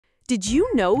Did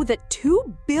you know that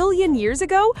 2 billion years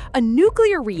ago, a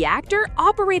nuclear reactor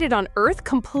operated on Earth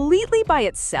completely by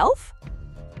itself?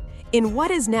 In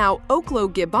what is now Oklo,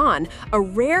 Gabon, a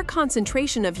rare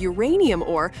concentration of uranium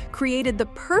ore created the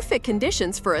perfect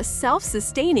conditions for a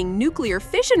self-sustaining nuclear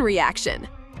fission reaction.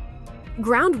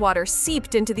 Groundwater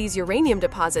seeped into these uranium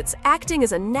deposits, acting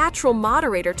as a natural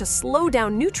moderator to slow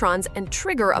down neutrons and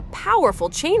trigger a powerful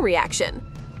chain reaction.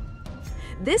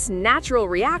 This natural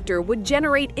reactor would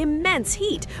generate immense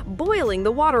heat, boiling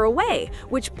the water away,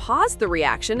 which paused the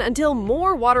reaction until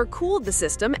more water cooled the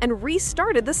system and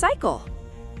restarted the cycle.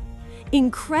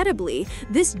 Incredibly,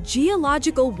 this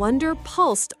geological wonder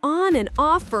pulsed on and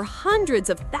off for hundreds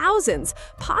of thousands,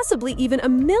 possibly even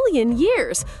 1,000,000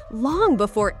 years, long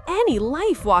before any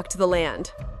life walked the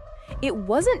land. It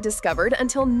wasn't discovered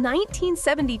until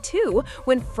 1972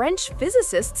 when French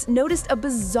physicists noticed a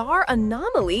bizarre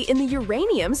anomaly in the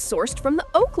uranium sourced from the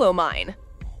Oklo mine.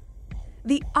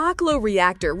 The Oklo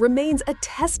reactor remains a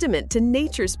testament to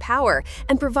nature's power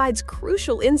and provides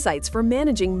crucial insights for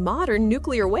managing modern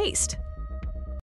nuclear waste.